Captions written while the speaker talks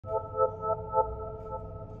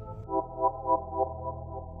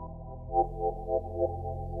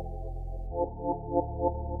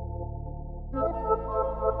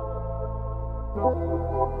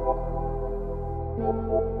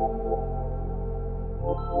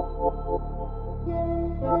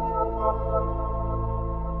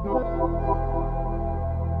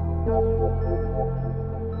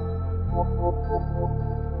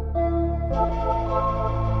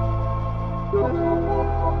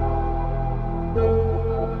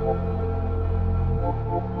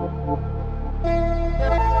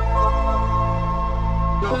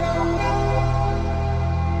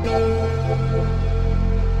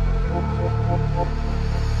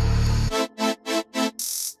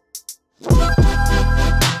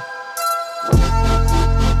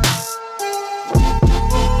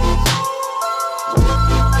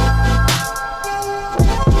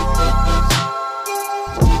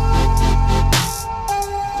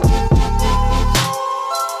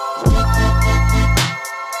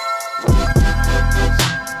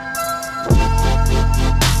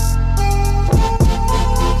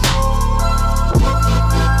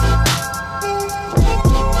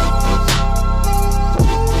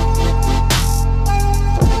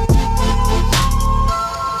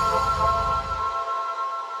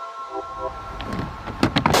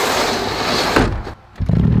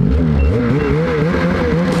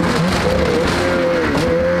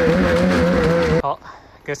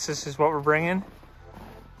Guess this is what we're bringing.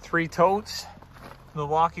 3 totes,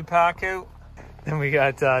 Milwaukee pack out. Then we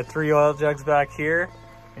got 3 oil jugs back here,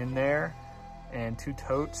 in there, and 2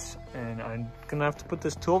 totes. And I'm gonna have to put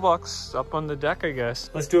this toolbox up on the deck, I guess.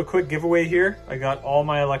 Let's do a quick giveaway here. I got all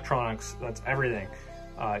my electronics, that's everything.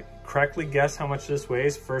 Correctly guess how much this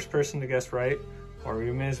weighs. First person to guess right, or we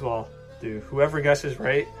may as well do whoever guesses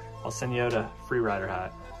right, I'll send you out a Freerider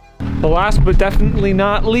hat. The last but definitely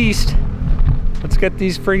not least, let's get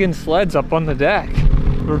these friggin' sleds up on the deck.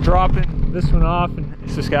 We're dropping this one off in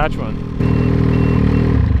Saskatchewan.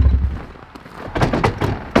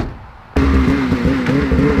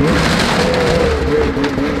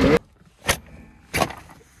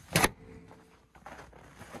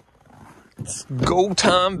 It's go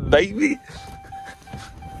time, baby.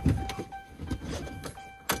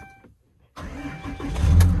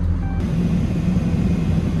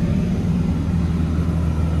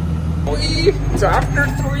 It's after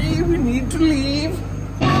 3, we need to leave.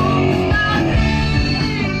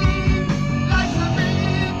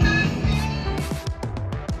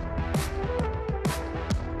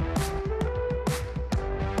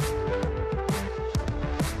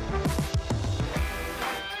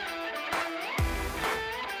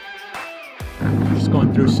 Just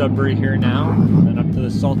going through Sudbury here now, and then up to the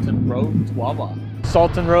Salton Road to Wawa.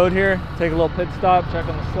 Salton Road here, take a little pit stop, check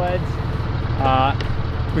on the sleds.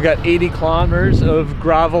 We got 80 kilometers of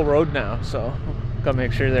gravel road now, so gotta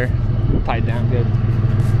make sure they're tied down good.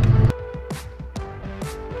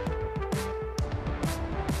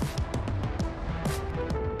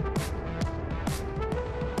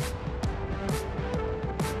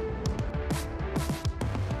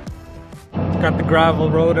 Got the gravel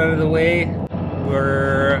road out of the way.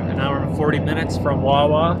 We're an hour and 40 minutes from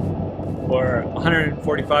Wawa. We're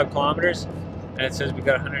 145 kilometers. And it says we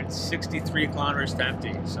got 163 kilometers to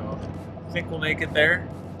empty, so I think we'll make it there.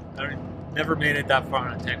 I've never made it that far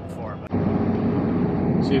on a tank before, but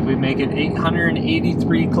see if we make it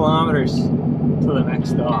 883 kilometers to the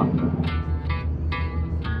next stop.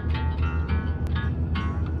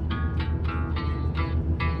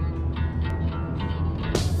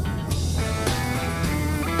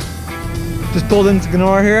 Just pulled into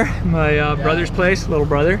Kenora here, my brother's place, little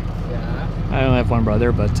brother. Yeah. I only have one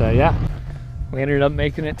brother, but yeah. We ended up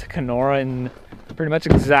making it to Kenora in pretty much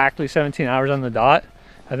exactly 17 hours on the dot.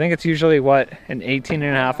 I think it's usually, what, an 18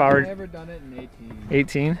 and a half hour? I've never done it in 18.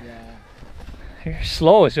 18? Yeah. You're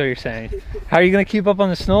slow is what you're saying. How are you going to keep up on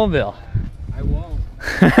the snowmobile? I won't.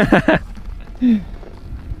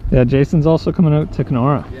 Yeah, Jason's also coming out to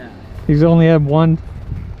Kenora. Yeah. He's only had 1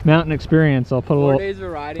 mountain experience. I'll put a little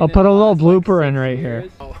blooper in right here.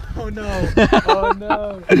 Oh no. Oh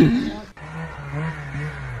no.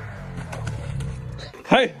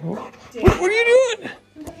 Hey, what are you doing?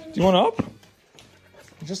 Do you want up?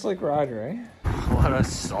 Just like Ryder, eh? What a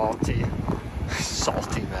salty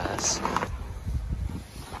mess.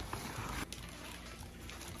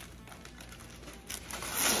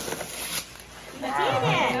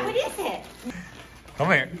 What is it?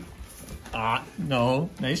 Come here. No,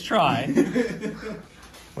 nice try.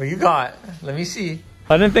 What you got? Let me see.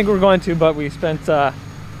 I didn't think we were going to, but we spent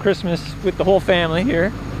Christmas with the whole family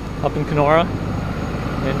here up in Kenora.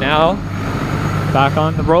 And now, back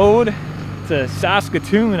on the road to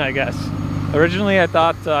Saskatoon, I guess. Originally, I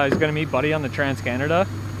thought I was gonna meet Buddy on the Trans-Canada,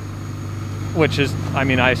 which is, I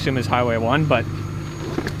mean, I assume is Highway 1, but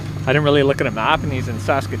I didn't really look at a map, and he's in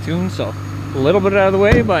Saskatoon, so a little bit out of the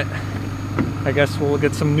way, but I guess we'll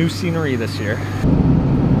get some new scenery this year.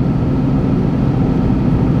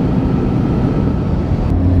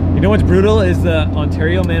 You know what's brutal is the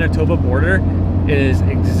Ontario-Manitoba border is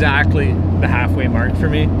exactly the halfway mark for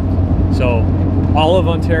me. So all of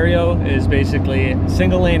Ontario is basically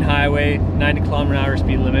single lane highway, 90km/h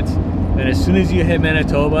speed limits. Then as soon as you hit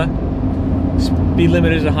Manitoba, speed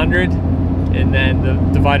limit is 100, and then the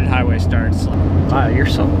divided highway starts. Wow, you're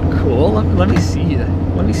so cool. Let me see you.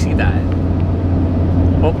 Let me see that.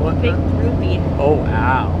 Oh, what? Big ruby. Oh,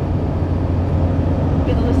 wow.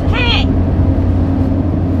 Hey!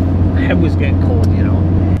 My head was getting cold, you know.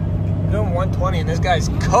 I'm doing 120 and this guy's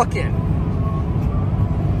cooking.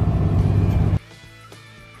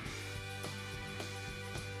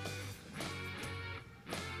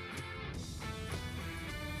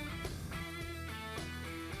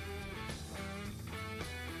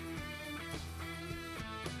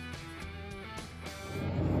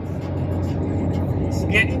 It's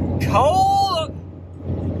getting cold.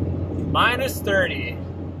 -30.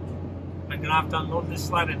 I'm gonna have to unload this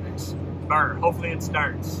sled in this bar. Hopefully it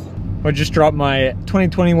starts. I just dropped my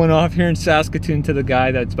 2021 off here in Saskatoon to the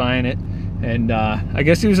guy that's buying it. And I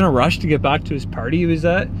guess he was in a rush to get back to his party he was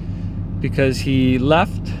at because he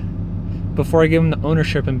left before I gave him the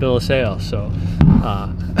ownership and bill of sale. So,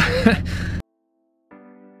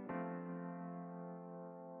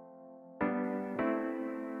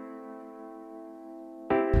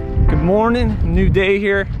 good morning, new day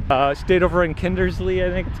here. Stayed over in Kindersley, I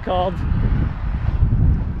think it's called.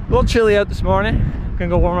 A little chilly out this morning. Gonna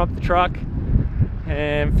go warm up the truck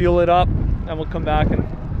and fuel it up, and we'll come back and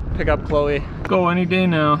pick up Chloe. Go any day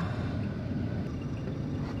now.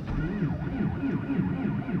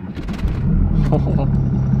 Oh,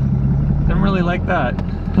 didn't really like that.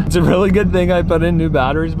 It's a really good thing I put in new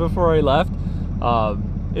batteries before I left.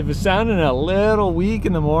 It was sounding a little weak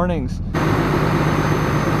in the mornings.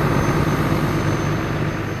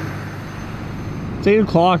 It's 8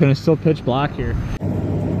 o'clock and it's still pitch black here.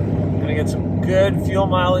 Gonna get some good fuel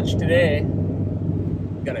mileage today.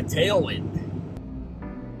 Got a tailwind.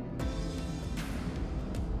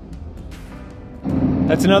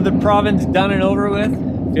 That's another province done and over with.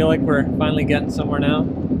 Feel like we're finally getting somewhere now.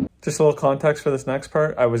 Just a little context for this next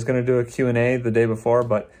part. I was gonna do a Q&A the day before,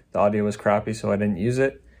 but the audio was crappy, so I didn't use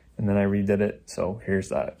it. And then I redid it, so here's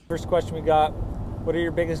that. First question we got, what are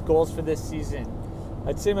your biggest goals for this season?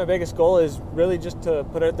 I'd say my biggest goal is really just to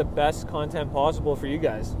put out the best content possible for you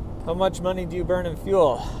guys. How much money do you burn in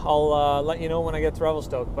fuel? I'll let you know when I get to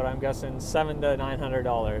Revelstoke, but I'm guessing $700 to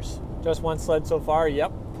 $900. Just one sled so far,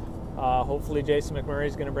 yep. Hopefully Jason McMurray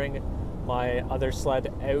is gonna bring my other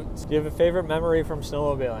sled out. Do you have a favorite memory from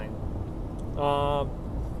snowmobiling?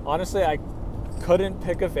 Honestly, I couldn't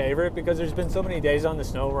pick a favorite because there's been so many days on the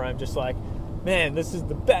snow where I'm just like, man, this is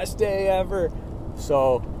the best day ever.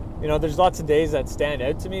 So, you know, there's lots of days that stand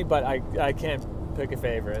out to me, but I can't pick a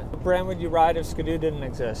favorite. What brand would you ride if Skidoo didn't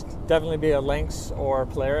exist? Definitely be a Lynx or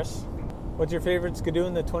Polaris. What's your favorite Skidoo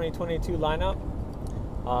in the 2022 lineup?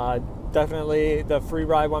 Definitely the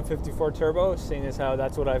Freeride 154 Turbo, seeing as how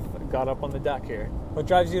that's what I've got up on the deck here. What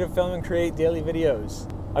drives you to film and create daily videos?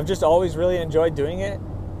 I've just always really enjoyed doing it,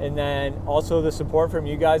 and then also the support from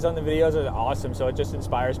you guys on the videos is awesome, so it just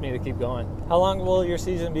inspires me to keep going. How long will your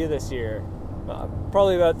season be this year?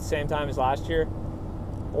 Probably about the same time as last year,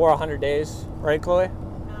 or 100 days, right, Chloe?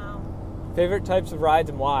 No. Favorite types of rides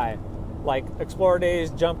and why? Like explorer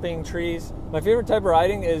days, jumping, trees. My favorite type of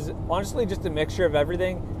riding is honestly just a mixture of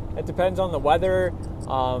everything. It depends on the weather.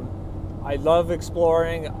 I love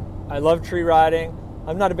exploring. I love tree riding.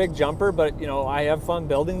 I'm not a big jumper, but you know, I have fun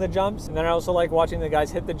building the jumps. And then I also like watching the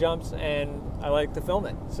guys hit the jumps, and I like to film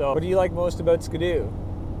it. So what do you like most about Skidoo?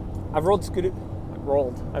 I've rode Skidoos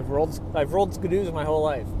my whole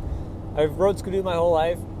life. I've rode Skidoo my whole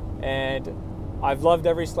life, and I've loved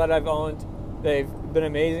every sled I've owned. They've been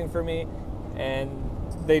amazing for me, and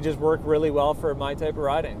they just work really well for my type of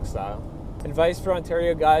riding style. Advice for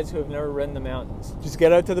Ontario guys who have never ridden the mountains. Just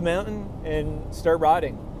get out to the mountain and start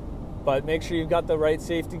riding. But make sure you've got the right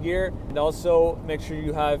safety gear, and also make sure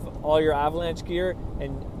you have all your avalanche gear,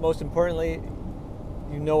 and most importantly,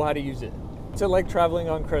 you know how to use it. It's like traveling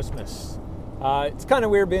on Christmas. It's kind of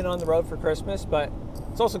weird being on the road for Christmas, but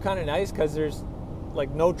it's also kind of nice because there's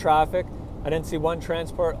like no traffic. I didn't see one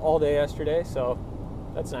transport all day yesterday, so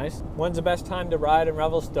that's nice. When's the best time to ride in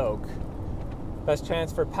Revelstoke? Best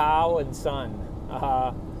chance for POW and sun.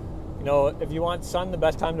 You know, if you want sun, the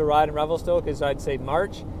best time to ride in Revelstoke is, I'd say,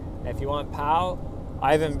 March. And if you want POW,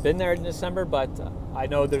 I haven't been there in December, but I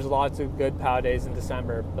know there's lots of good POW days in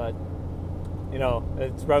December. But you know,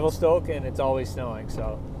 it's Revelstoke and it's always snowing,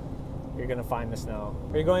 so you're gonna find the snow.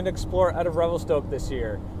 Are you going to explore out of Revelstoke this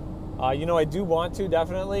year? You know, I do want to,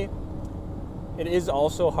 definitely. It is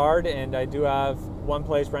also hard, and I do have one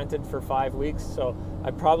place rented for 5 weeks, so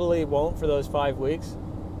I probably won't for those 5 weeks.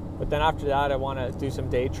 But then after that, I want to do some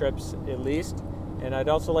day trips at least, and I'd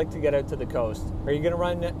also like to get out to the coast. Are you going to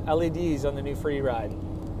run LEDs on the new Freeride?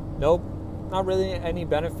 Nope, not really any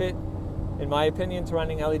benefit, in my opinion, to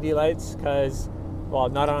running LED lights, because, well,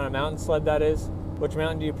 not on a mountain sled, that is. Which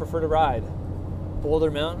mountain do you prefer to ride? Boulder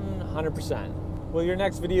Mountain, 100%. Will your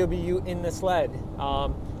next video be you in the sled?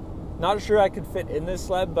 Not sure I could fit in this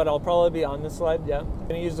sled, but I'll probably be on the sled, yeah.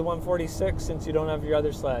 Gonna use the 146 since you don't have your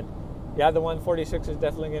other sled. Yeah, the 146 is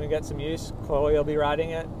definitely gonna get some use. Chloe will be riding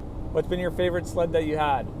it. What's been your favorite sled that you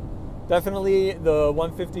had? Definitely the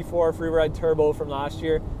 154 Freeride Turbo from last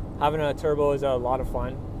year. Having a turbo is a lot of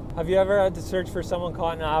fun. Have you ever had to search for someone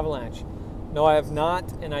caught in an avalanche? No, I have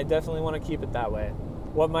not, and I definitely want to keep it that way.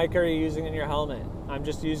 What mic are you using in your helmet? I'm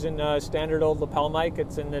just using a standard old lapel mic.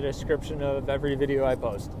 It's in the description of every video I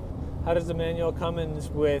post. How does the manual Cummins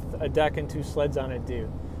with a deck and 2 sleds on it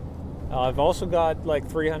do? I've also got like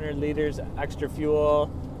 300 liters extra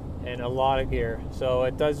fuel and a lot of gear, so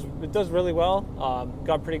it does really well.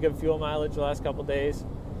 Got pretty good fuel mileage the last couple days.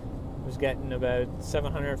 Was getting about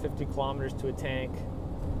 750 kilometers to a tank.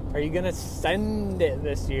 Are you gonna send it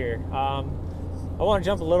this year? I want to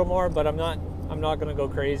jump a little more, but I'm not gonna go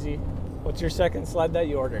crazy. What's your second sled that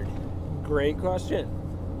you ordered? Great question.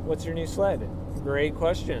 What's your new sled? Great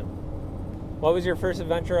question. What was your first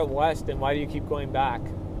adventure out west, and why do you keep going back?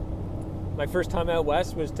 My first time out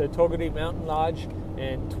west was to Toguri Mountain Lodge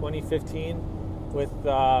in 2015 with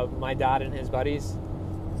my dad and his buddies.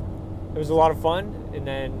 It was a lot of fun, and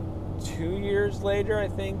then 2 years later, I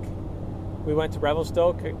think, we went to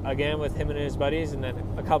Revelstoke again with him and his buddies, and then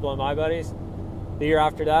a couple of my buddies. The year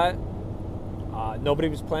after that, nobody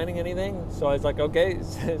was planning anything, so I was like, okay,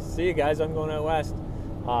 see you guys, I'm going out west.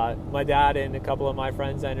 My dad and a couple of my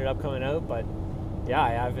friends ended up coming out, but yeah, I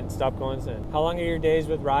haven't stopped going since. How long are your days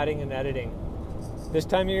with riding and editing? This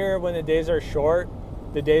time of year, when the days are short,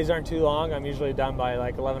 the days aren't too long. I'm usually done by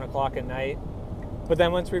like 11 o'clock at night. But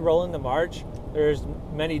then once we roll into March, there's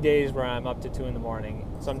many days where I'm up to 2 in the morning,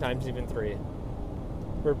 sometimes even 3.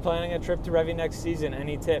 We're planning a trip to Revy next season.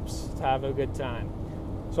 Any tips to have a good time?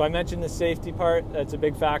 So I mentioned the safety part, that's a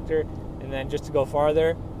big factor. And then just to go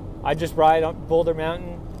farther, I just ride up Boulder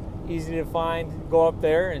Mountain, easy to find, go up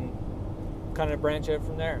there and kind of branch out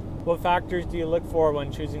from there. What factors do you look for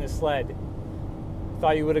when choosing a sled?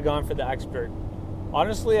 Thought you would have gone for the expert.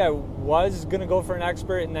 Honestly, I was gonna go for an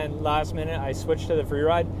expert, and then last minute I switched to the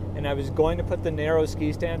Freeride, and I was going to put the narrow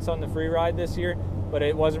ski stance on the Freeride this year, but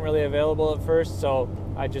it wasn't really available at first, so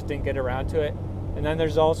I just didn't get around to it. And then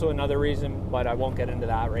there's also another reason, but I won't get into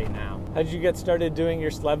that right now. How did you get started doing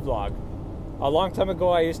your sled vlog? A long time ago,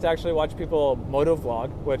 I used to actually watch people moto vlog,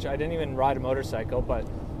 which I didn't even ride a motorcycle, but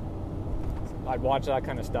I'd watch that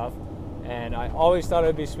kind of stuff. And I always thought it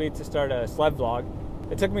would be sweet to start a sled vlog.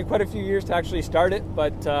 It took me quite a few years to actually start it,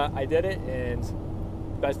 but I did it, and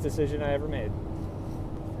best decision I ever made.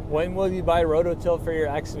 When will you buy rototilt for your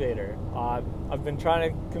excavator? I've been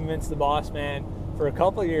trying to convince the boss man for a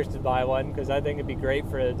couple of years to buy one, because I think it'd be great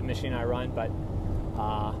for the machine I run, but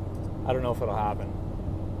I don't know if it'll happen.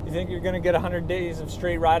 You think you're gonna get 100 days of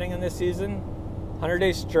straight riding in this season? 100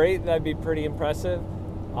 days straight, that'd be pretty impressive.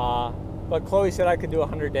 But Chloe said I could do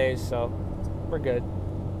 100 days, so we're good.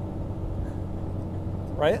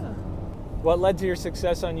 Right? What led to your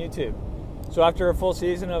success on YouTube? So after a full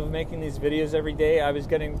season of making these videos every day, I was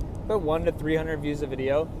getting about 100 to 300 views a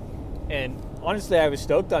video. And honestly, I was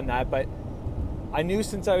stoked on that, but I knew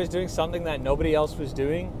since I was doing something that nobody else was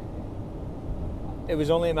doing, it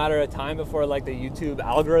was only a matter of time before like the YouTube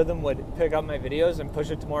algorithm would pick up my videos and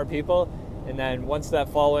push it to more people. And then once that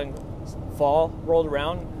following fall rolled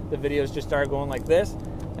around, the videos just started going like this,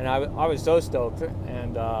 and I was so stoked.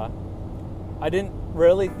 And I didn't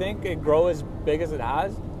really think it'd grow as big as it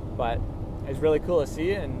has, but it's really cool to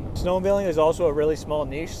see. And snowmobiling is also a really small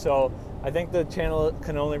niche, so I think the channel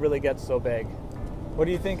can only really get so big. What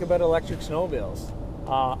do you think about electric snowmobiles?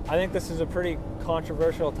 I think this is a pretty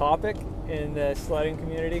controversial topic in the sledding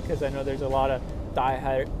community, because I know there's a lot of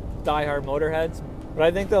die-hard motorheads, but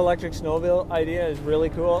I think the electric snowmobile idea is really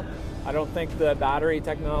cool. I don't think the battery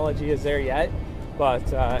technology is there yet, but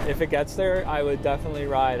if it gets there, I would definitely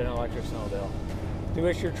ride an electric snowmobile. Do you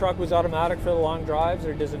wish your truck was automatic for the long drives,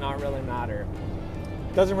 or does it not really matter?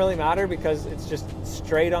 It doesn't really matter, because it's just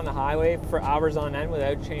straight on the highway for hours on end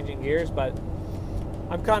without changing gears, but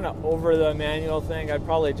I'm kind of over the manual thing. I'd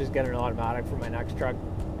probably just get an automatic for my next truck,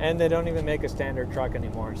 and they don't even make a standard truck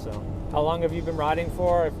anymore. So how long have you been riding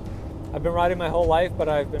for? I've been riding my whole life, but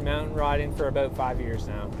I've been mountain riding for about 5 years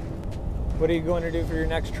now. What are you going to do for your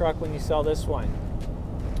next truck when you sell this one?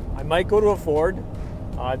 I might go to a Ford.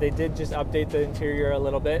 They did just update the interior a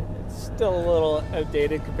little bit. It's still a little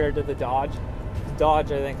outdated compared to the Dodge. The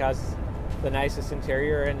Dodge, I think, has the nicest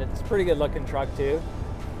interior, and it's a pretty good looking truck too.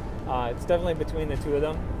 It's definitely between the two of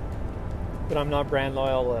them, but I'm not brand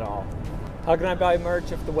loyal at all. How can I buy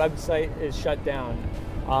merch if the website is shut down?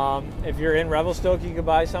 If you're in Revelstoke, you can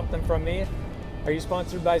buy something from me. Are you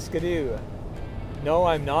sponsored by Skidoo? No,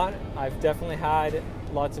 I'm not. I've definitely had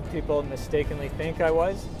lots of people mistakenly think I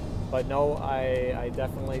was, but no, I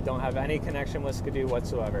definitely don't have any connection with Skidoo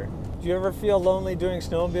whatsoever. Do you ever feel lonely doing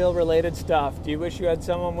snowmobile related stuff? Do you wish you had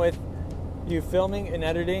someone with you filming and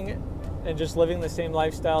editing and just living the same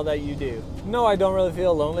lifestyle that you do? No, I don't really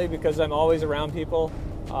feel lonely because I'm always around people.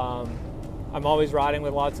 I'm always riding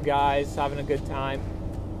with lots of guys, having a good time.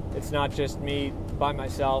 It's not just me by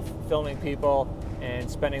myself, filming people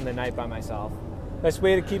and spending the night by myself. Best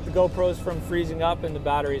way to keep the GoPros from freezing up and the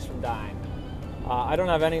batteries from dying. I don't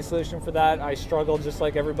have any solution for that. I struggle just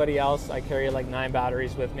like everybody else. I carry like 9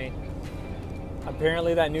 batteries with me.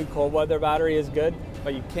 Apparently that new cold weather battery is good,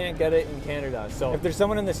 but you can't get it in Canada. So if there's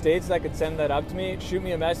someone in the States that could send that up to me, shoot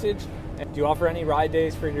me a message. Do you offer any ride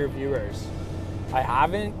days for your viewers? I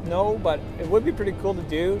haven't, no, but it would be pretty cool to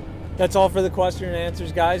do. That's all for the question and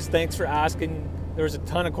answers, guys. Thanks for asking. There was a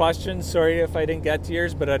ton of questions. Sorry if I didn't get to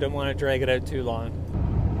yours, but I didn't want to drag it out too long.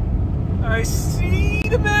 I see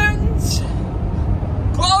the mountains.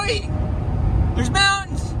 Chloe, there's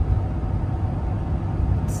mountains.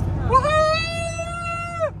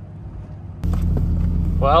 Woohoo!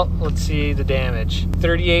 Well, let's see the damage.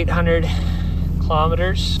 3,800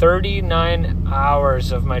 kilometers, 39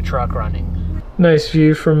 hours of my truck running. Nice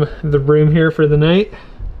view from the room here for the night.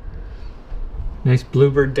 Nice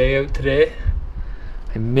bluebird day out today.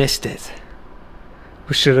 I missed it.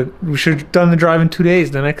 We should have done the drive in 2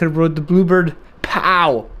 days. Then I could have rode the bluebird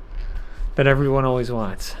pow that everyone always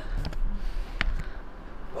wants.